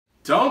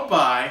Don't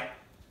buy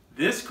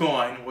this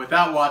coin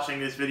without watching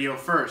this video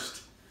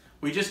first.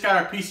 We just got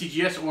our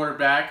PCGS order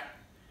back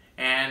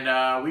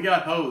and we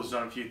got hosed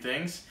on a few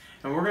things,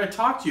 and we're going to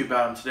talk to you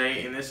about them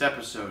today in this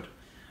episode.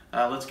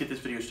 Let's get this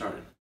video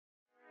started.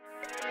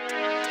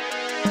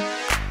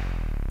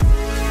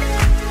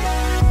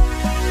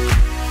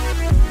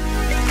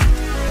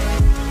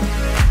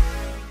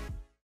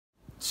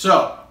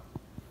 So,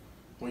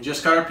 we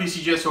just got our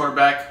PCGS order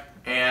back,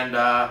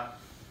 and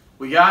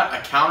we got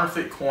a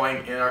counterfeit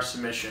coin in our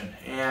submission.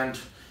 And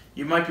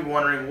you might be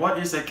wondering, what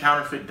is a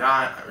counterfeit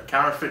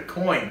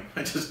coin?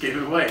 I just gave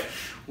it away.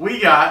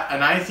 We got a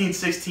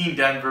 1916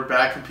 Denver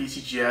back from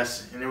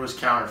PCGS, and it was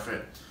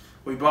counterfeit.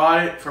 We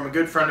bought it from a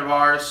good friend of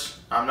ours.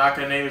 I'm not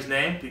going to name his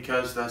name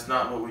because that's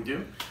not what we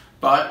do.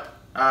 But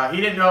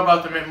he didn't know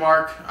about the mint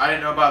mark. I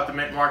didn't know about the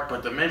mint mark,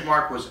 but the mint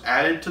mark was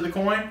added to the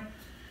coin.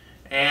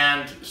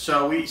 And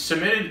so we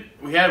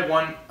had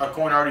a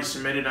coin already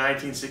submitted, a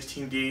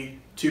 1916D,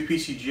 to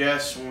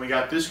PCGS when we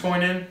got this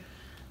coin in.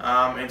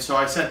 And so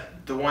I sent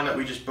the one that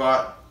we just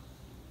bought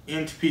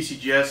into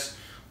PCGS.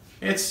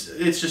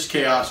 It's just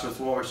chaos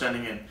with what we're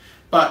sending in.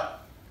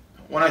 But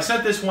when I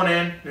sent this one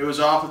in, it was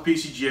off of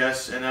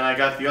PCGS, and then I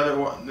got the other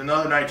one,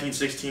 another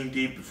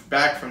 1916D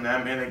back from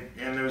them,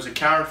 and there was a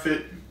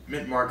counterfeit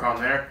mint mark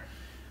on there.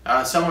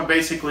 Someone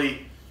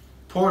basically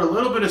poured a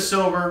little bit of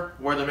silver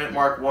where the mint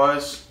mark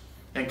was,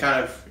 and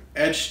kind of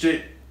etched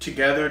it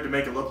together to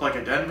make it look like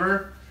a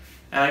Denver.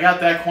 And I got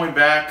that coin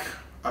back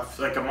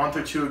like a month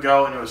or two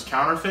ago, and it was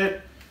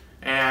counterfeit,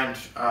 and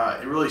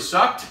it really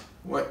sucked.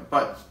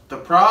 But the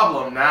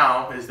problem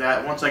now is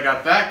that once I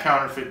got that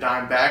counterfeit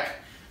dime back,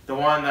 the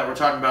one that we're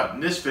talking about in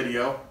this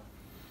video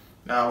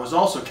was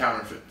also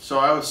counterfeit. So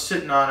I was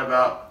sitting on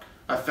about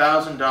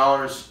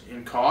 $1,000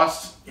 in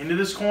costs into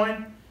this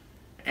coin,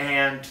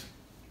 and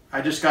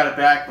I just got it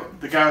back. But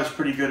the guy was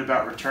pretty good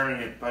about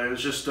returning it, but it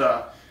was just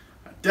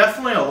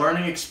definitely a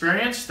learning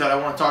experience that I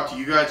want to talk to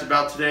you guys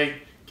about today.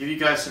 Give you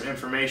guys some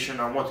information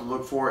on what to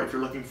look for if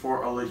you're looking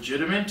for a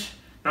legitimate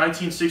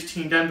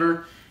 1916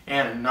 Denver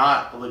and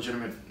not a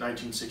legitimate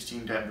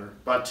 1916 Denver.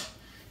 But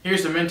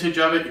here's the mintage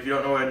of it. If you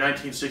don't know what a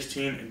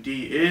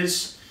 1916D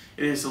is,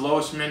 it is the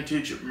lowest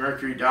mintage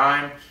Mercury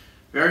Dime.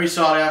 Very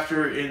sought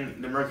after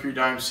in the Mercury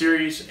Dime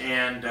series,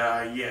 and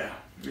yeah,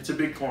 it's a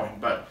big coin.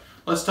 But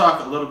let's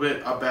talk a little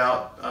bit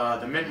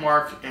about the mint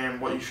mark and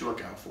what you should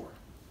look out for.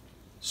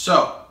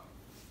 So,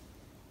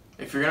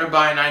 if you're going to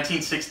buy a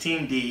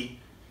 1916D,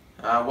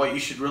 what you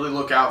should really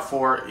look out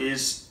for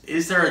is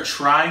there a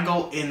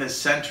triangle in the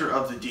center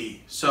of the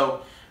D?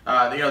 So,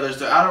 there's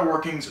the outer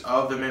workings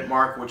of the mint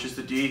mark, which is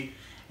the D,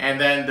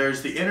 and then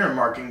there's the inner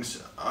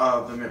markings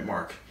of the mint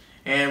mark.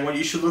 And what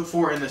you should look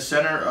for in the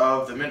center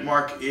of the mint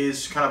mark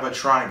is kind of a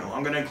triangle.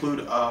 I'm going to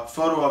include a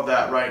photo of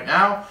that right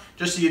now,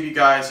 just to give you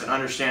guys an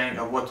understanding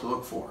of what to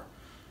look for.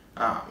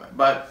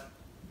 But,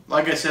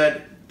 like I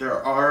said,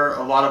 there are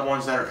a lot of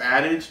ones that are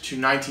added to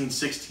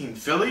 1916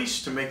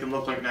 Phillies to make them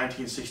look like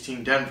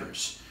 1916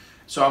 Denvers.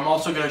 So I'm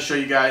also going to show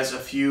you guys a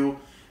few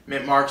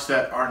mint marks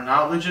that are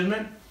not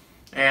legitimate,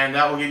 and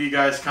that will give you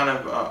guys kind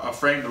of a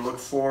frame to look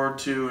forward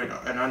to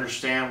and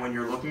understand when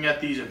you're looking at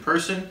these in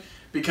person,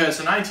 because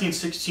the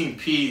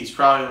 1916P is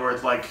probably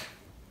worth like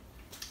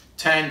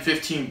 10,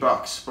 15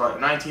 bucks, but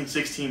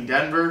 1916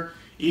 Denver,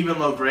 even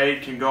low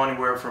grade, can go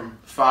anywhere from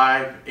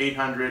 $500,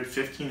 $800,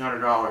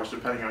 $1,500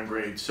 depending on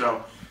grade.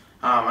 So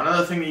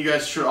another thing that you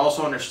guys should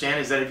also understand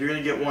is that if you're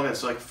going to get one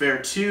that's like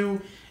Fair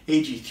 2,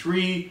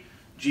 AG3,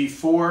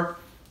 G4,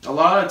 a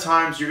lot of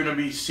times you're going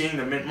to be seeing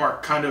the mint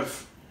mark kind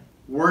of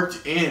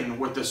worked in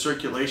with the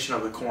circulation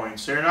of the coin.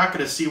 So you're not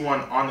going to see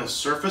one on the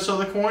surface of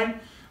the coin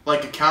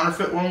like a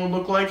counterfeit one would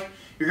look like.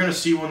 You're going to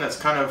see one that's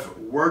kind of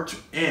worked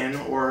in,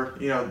 or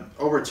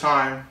over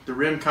time the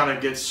rim kind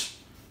of gets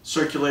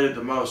circulated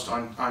the most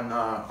on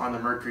the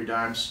Mercury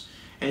Dimes,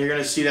 and you're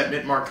going to see that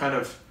mint mark kind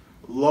of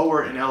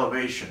lower in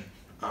elevation.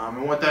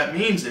 And what that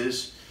means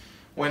is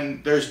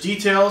when there's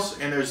details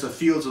and there's the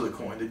fields of the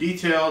coin. The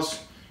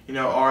details,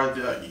 are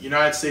the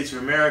United States of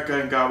America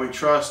and God We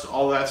Trust,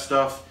 all that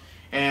stuff.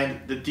 And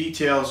the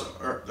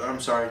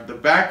the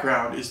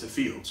background is the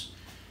fields.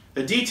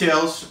 The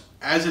details,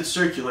 as it's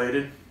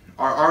circulated,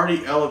 are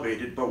already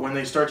elevated, but when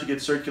they start to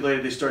get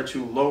circulated, they start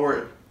to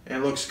lower,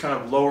 and it looks kind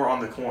of lower on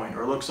the coin,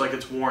 or it looks like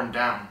it's worn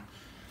down.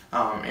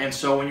 And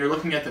so when you're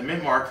looking at the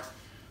mint mark,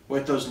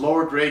 with those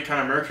lower grade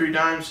kind of Mercury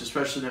Dimes,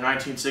 especially the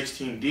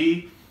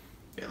 1916D,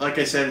 like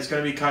I said, it's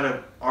going to be kind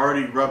of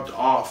already rubbed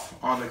off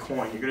on the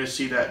coin. You're going to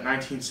see that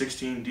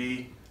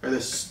 1916D, or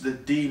the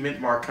D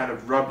mint mark kind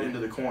of rubbed into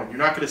the coin. You're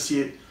not going to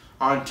see it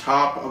on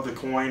top of the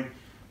coin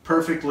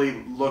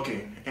perfectly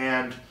looking.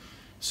 And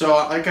so,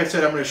 like I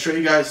said, I'm going to show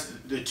you guys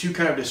the two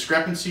kind of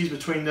discrepancies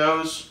between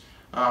those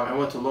and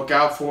what to look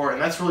out for.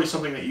 And that's really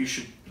something that you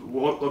should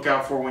look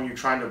out for when you're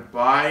trying to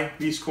buy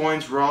these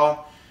coins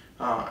raw.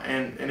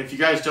 And if you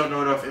guys don't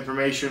know enough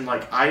information,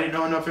 like I didn't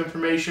know enough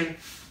information,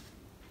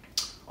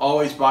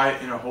 always buy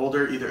it in a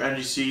holder, either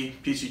NGC,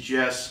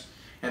 PCGS,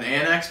 and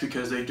Annex,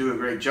 because they do a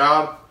great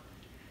job.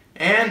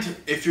 And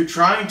if you're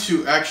trying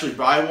to actually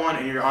buy one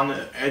and you're on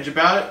the edge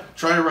about it,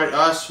 try to write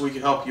us. We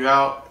can help you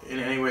out in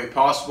any way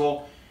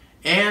possible.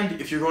 And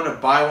if you're going to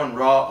buy one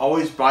raw,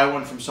 always buy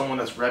one from someone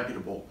that's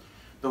reputable.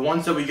 The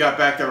ones that we got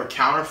back that were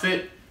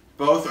counterfeit,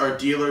 both are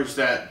dealers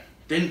that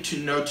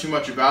didn't know too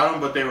much about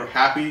them, but they were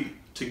happy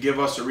to give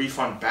us a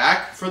refund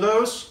back for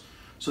those.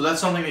 So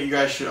that's something that you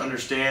guys should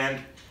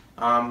understand.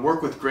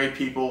 Work with great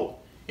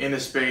people in the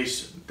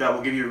space that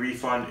will give you a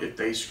refund if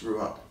they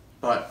screw up.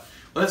 But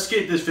let's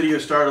get this video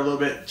started a little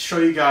bit, show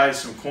you guys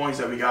some coins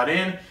that we got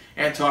in,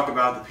 and talk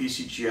about the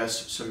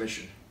PCGS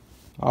submission.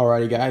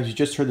 Alrighty guys, you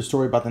just heard the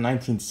story about the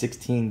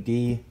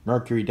 1916D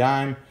Mercury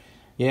Dime.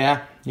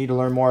 Yeah, need to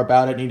learn more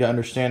about it, need to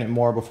understand it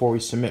more before we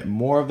submit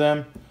more of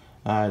them.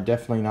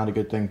 Definitely not a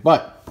good thing.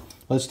 But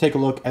let's take a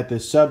look at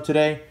this sub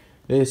today.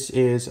 This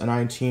is a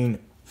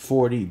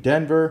 1940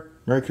 Denver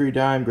Mercury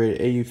Dime,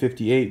 graded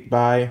AU58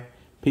 by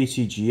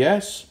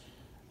PCGS.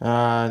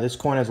 This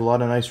coin has a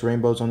lot of nice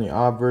rainbows on the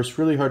obverse.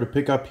 Really hard to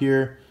pick up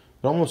here,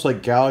 but almost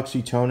like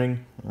galaxy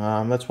toning.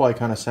 That's why I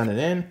kind of sent it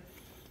in.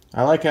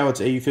 I like how it's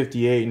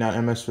AU58, not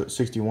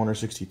MS61 or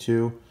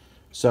 62.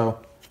 So,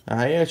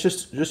 yeah, it's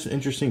just an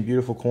interesting,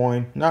 beautiful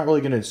coin. Not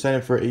really going to send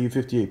it for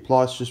AU58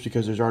 plus just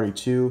because there's already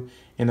two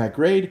in that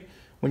grade.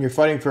 When you're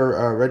fighting for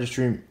a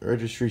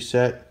registry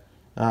set,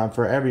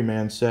 for every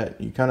man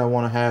set, you kind of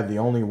want to have the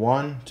only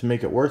one to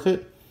make it worth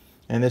it.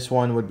 And this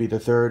one would be the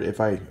third if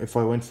I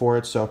went for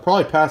it. So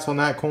probably pass on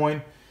that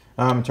coin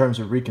in terms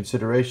of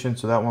reconsideration.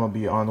 So that one will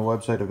be on the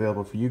website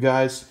available for you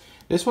guys.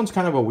 This one's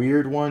kind of a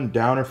weird one,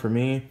 downer for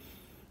me.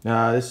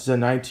 This is a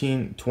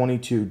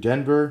 1922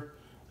 Denver.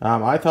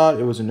 I thought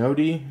it was an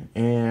OD,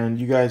 and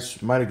you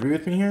guys might agree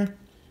with me here.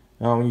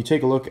 When you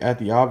take a look at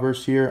the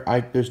obverse here,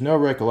 there's no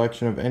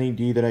recollection of any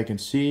D that I can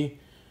see.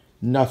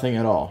 Nothing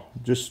at all.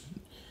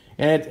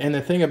 And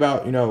the thing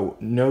about,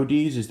 no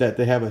Ds is that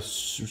they have a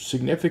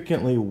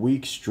significantly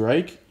weak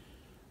strike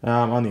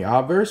on the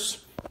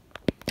obverse.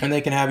 And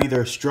they can have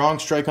either a strong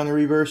strike on the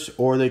reverse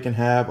or they can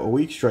have a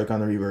weak strike on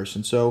the reverse.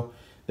 And so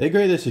they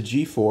grade this a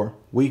G4,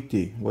 weak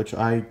D, which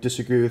I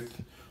disagree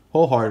with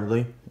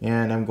wholeheartedly.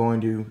 And I'm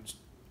going to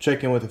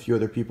check in with a few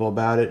other people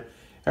about it.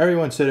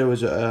 Everyone said it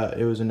was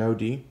an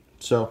OD.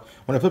 So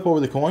when I flip over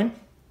the coin,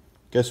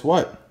 guess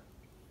what?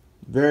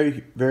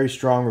 Very, very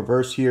strong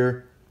reverse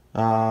here.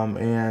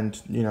 And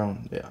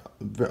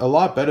a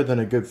lot better than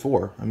a good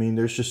 4. I mean,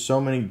 there's just so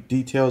many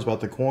details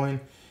about the coin.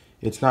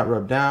 It's not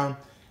rubbed down,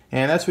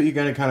 and that's what you're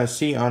going to kind of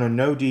see on a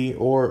no D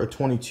or a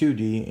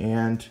 22D.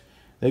 And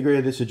they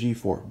graded this a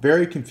G4.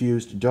 Very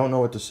confused. Don't know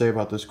what to say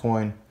about this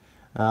coin.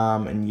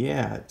 And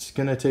yeah, it's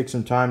going to take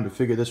some time to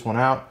figure this one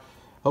out.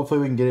 Hopefully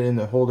we can get it in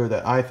the holder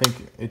that I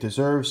think it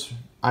deserves.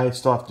 I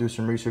still have to do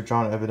some research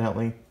on it,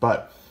 evidently.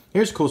 But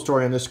here's a cool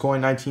story on this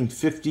coin.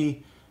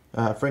 1950.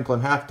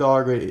 Franklin half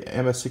dollar, grade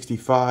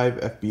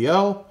MS65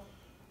 FBL.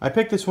 I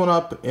picked this one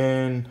up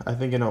I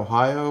think in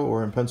Ohio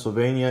or in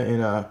Pennsylvania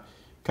in a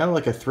kind of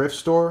like a thrift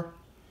store.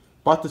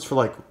 Bought this for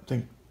like, I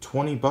think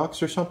 20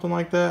 bucks or something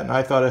like that. And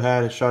I thought it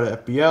had a shot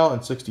at FBL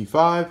and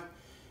 65.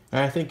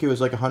 And I think it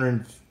was like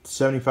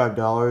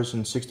 $175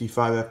 and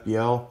 65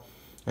 FBL.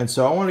 And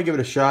so I wanted to give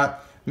it a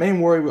shot. Main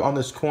worry on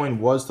this coin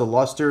was the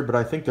luster, but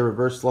I think the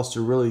reverse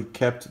luster really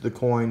kept the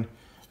coin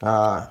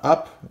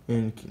up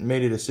and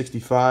made it a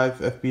 65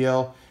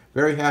 FBL.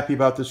 Very happy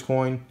about this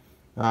coin.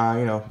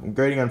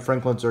 Grading on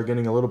Franklins are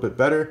getting a little bit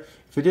better.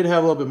 If it did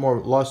have a little bit more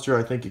luster,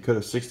 I think it could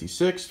have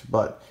 66,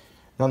 but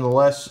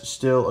nonetheless,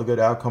 still a good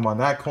outcome on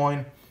that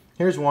coin.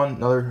 Here's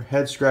another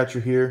head scratcher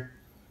here.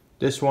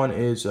 This one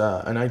is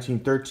a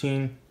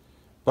 1913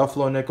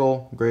 Buffalo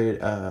nickel,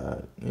 graded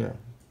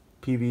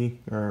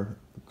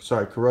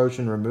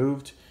corrosion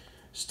removed.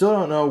 Still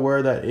don't know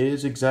where that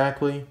is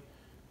exactly.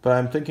 But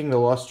I'm thinking the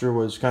luster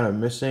was kind of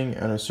missing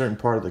on a certain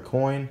part of the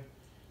coin.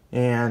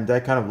 And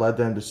that kind of led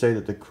them to say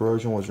that the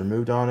corrosion was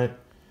removed on it.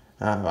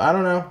 I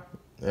don't know.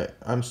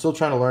 I'm still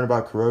trying to learn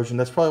about corrosion.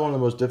 That's probably one of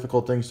the most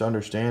difficult things to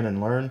understand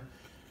and learn.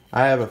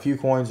 I have a few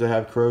coins that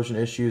have corrosion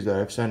issues that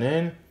I've sent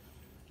in.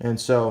 And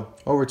so,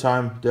 over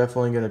time,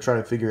 definitely going to try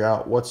to figure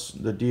out what's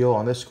the deal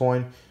on this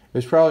coin. It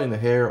was probably in the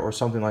hair or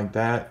something like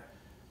that.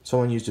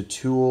 Someone used a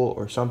tool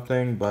or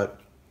something, but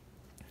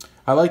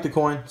I like the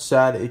coin.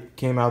 Sad it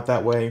came out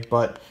that way,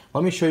 but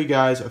let me show you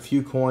guys a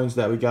few coins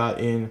that we got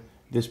in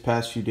this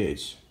past few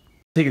days.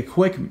 Take a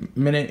quick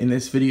minute in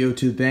this video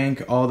to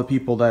thank all the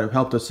people that have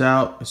helped us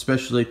out,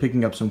 especially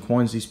picking up some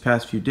coins these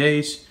past few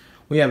days.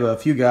 We have a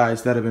few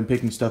guys that have been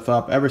picking stuff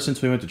up ever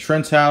since we went to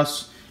Trent's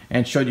house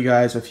and showed you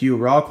guys a few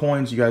raw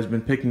coins. You guys have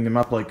been picking them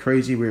up like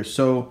crazy. We are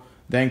so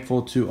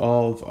thankful to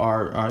all of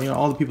our,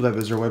 all the people that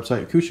visit our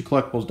website,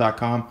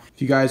 akushacollectibles.com.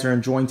 If you guys are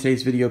enjoying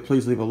today's video,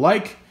 please leave a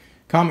like.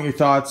 Comment your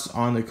thoughts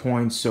on the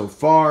coins so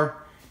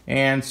far,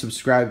 and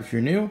subscribe if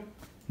you're new.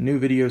 New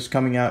videos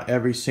coming out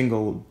every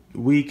single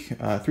week,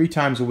 3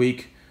 times a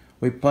week.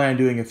 We plan on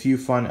doing a few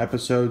fun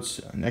episodes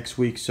next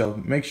week,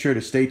 so make sure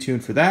to stay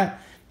tuned for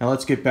that. Now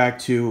let's get back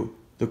to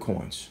the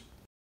coins.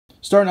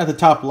 Starting at the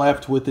top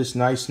left with this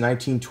nice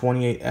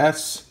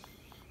 1928S.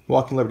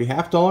 Walking Liberty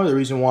 $half. The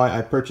reason why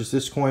I purchased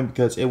this coin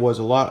because it was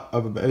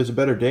a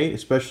better date,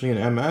 especially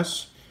in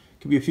MS.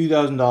 It could be a few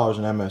 $1,000s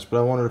in MS, but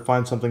I wanted to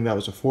find something that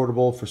was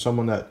affordable for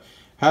someone that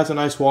has a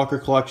nice Walker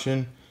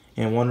collection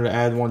and wanted to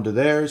add one to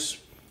theirs.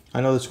 I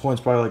know this coin's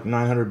probably like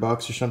 $900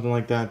 or something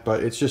like that,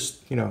 but it's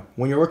just, you know,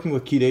 when you're working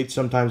with key dates,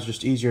 sometimes it's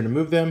just easier to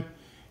move them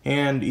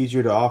and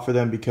easier to offer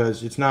them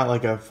because it's not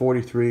like a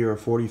 43 or a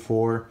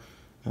 44.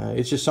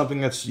 It's just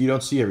something that's you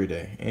don't see every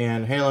day.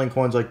 And handling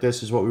coins like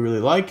this is what we really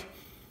like.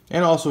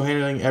 And also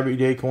handling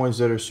everyday coins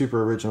that are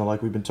super original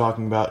like we've been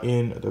talking about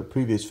in the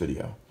previous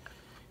video.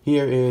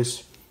 Here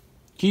is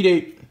key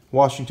date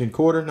Washington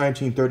quarter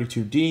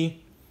 1932D.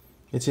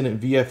 It's in a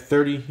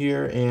VF30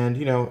 here, and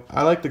you know,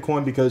 I like the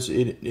coin because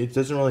it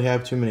doesn't really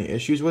have too many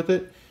issues with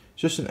it.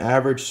 It's just an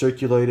average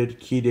circulated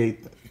key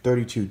date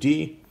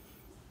 32D.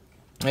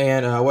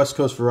 And West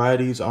Coast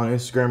Varieties on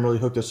Instagram really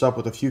hooked us up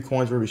with a few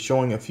coins. We'll be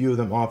showing a few of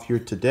them off here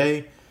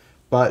today.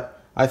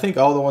 But I think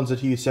all the ones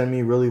that he sent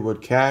me really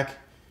would cack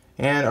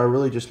and are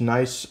really just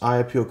nice eye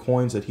appeal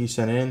coins that he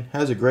sent in.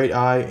 Has a great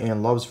eye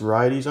and loves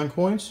varieties on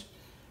coins.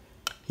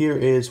 Here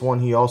is one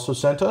he also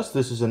sent us.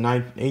 This is a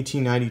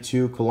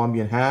 1892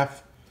 Colombian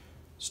half.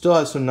 Still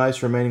has some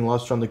nice remaining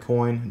luster on the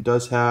coin. It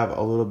does have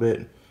a little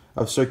bit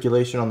of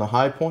circulation on the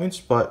high points,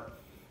 but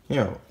you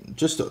know,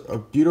 just a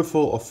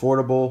beautiful,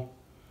 affordable.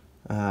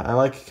 I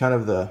like kind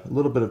of the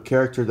little bit of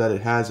character that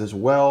it has as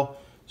well.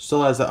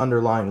 Still has the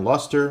underlying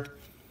luster.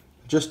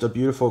 Just a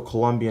beautiful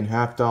Colombian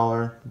 $half.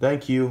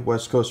 Thank you,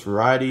 West Coast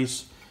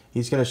Varieties.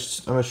 I'm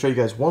gonna show you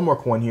guys one more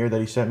coin here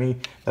that he sent me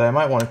that I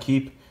might want to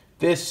keep.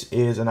 This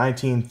is a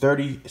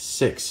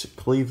 1936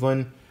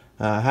 Cleveland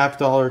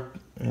 $half,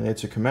 and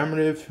it's a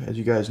commemorative, as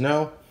you guys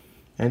know.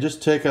 And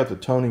just check out the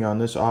toning on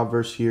this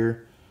obverse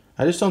here.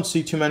 I just don't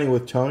see too many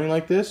with toning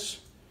like this.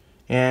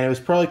 And it was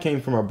probably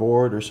came from a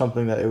board or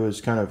something that it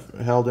was kind of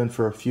held in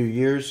for a few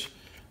years.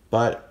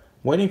 But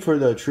waiting for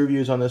the true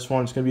views on this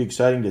one. It's going to be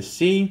exciting to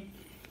see.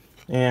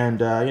 And,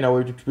 you know,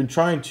 we've been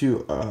trying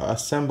to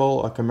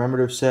assemble a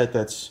commemorative set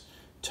that's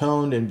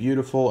toned and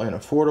beautiful and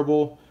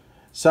affordable.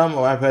 Some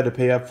I've had to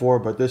pay up for,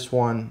 but this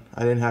one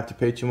I didn't have to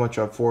pay too much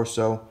up for.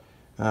 So,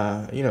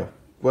 you know,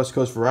 West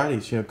Coast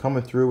Varieties, you know,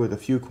 coming through with a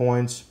few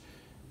coins.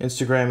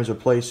 Instagram is a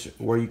place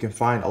where you can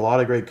find a lot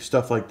of great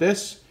stuff like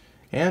this.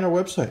 And our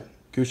website,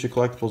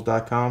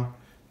 KushaCollectibles.com.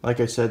 Like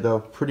I said, though,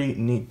 pretty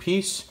neat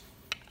piece.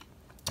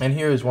 And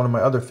here is one of my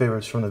other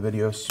favorites from the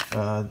videos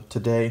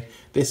today.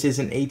 This is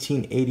an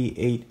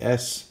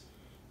 1888S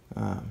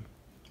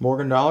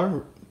Morgan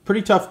dollar.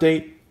 Pretty tough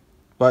date.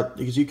 But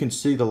as you can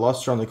see, the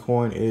luster on the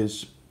coin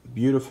is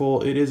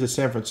beautiful. It is a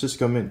San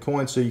Francisco mint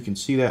coin, so you can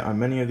see that on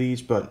many of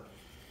these. But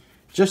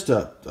just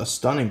a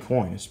stunning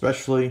coin,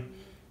 especially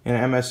in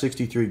an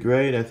MS63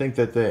 grade. I think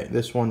that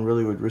this one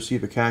really would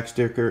receive a CAC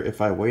sticker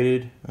if I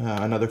waited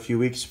another few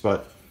weeks.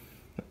 But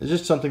it's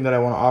just something that I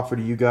want to offer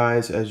to you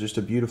guys as just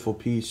a beautiful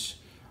piece.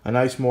 A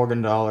nice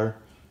Morgan dollar.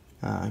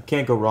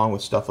 Can't go wrong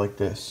with stuff like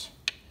this.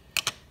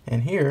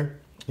 And here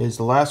is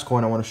the last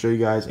coin I want to show you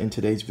guys in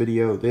today's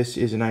video. This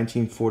is a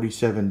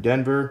 1947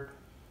 Denver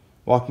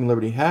Walking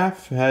Liberty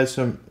half. It has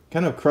some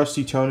kind of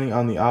crusty toning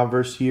on the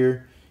obverse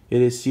here.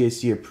 It is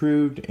CAC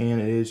approved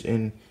and it is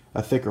in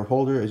a thicker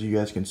holder, as you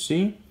guys can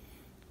see.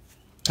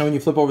 And when you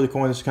flip over the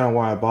coin, this is kind of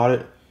why I bought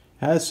it. It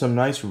has some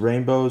nice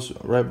rainbows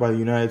right by the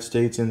United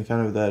States and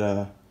kind of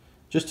that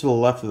just to the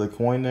left of the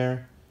coin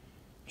there.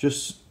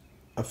 Just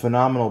a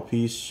phenomenal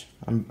piece.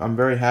 I'm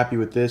very happy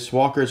with this.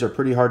 Walkers are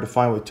pretty hard to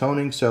find with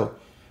toning, so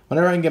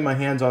whenever I can get my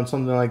hands on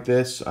something like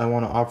this, I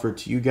want to offer it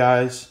to you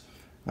guys.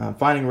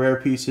 Finding rare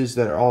pieces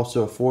that are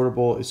also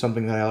affordable is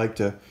something that I like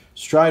to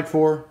strive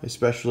for,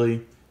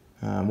 especially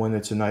when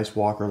it's a nice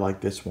walker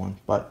like this one.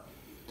 But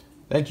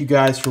thank you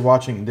guys for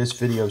watching this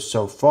video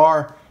so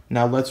far.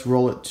 Now let's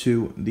roll it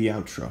to the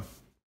outro.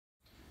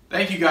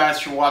 Thank you guys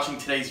for watching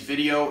today's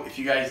video. If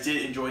you guys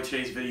did enjoy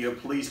today's video,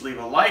 please leave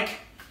a like.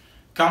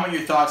 Comment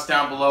your thoughts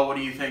down below. What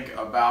do you think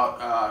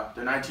about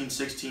the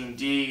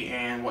 1916D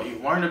and what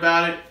you've learned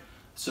about it?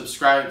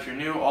 Subscribe if you're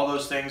new. All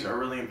those things are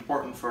really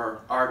important for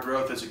our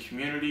growth as a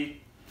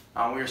community.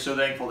 We are so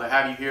thankful to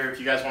have you here. If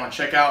you guys want to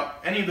check out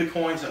any of the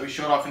coins that we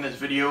showed off in this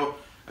video,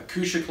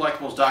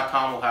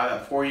 KushaCollectibles.com will have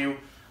that for you.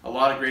 A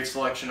lot of great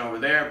selection over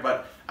there,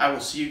 but I will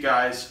see you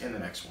guys in the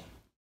next one.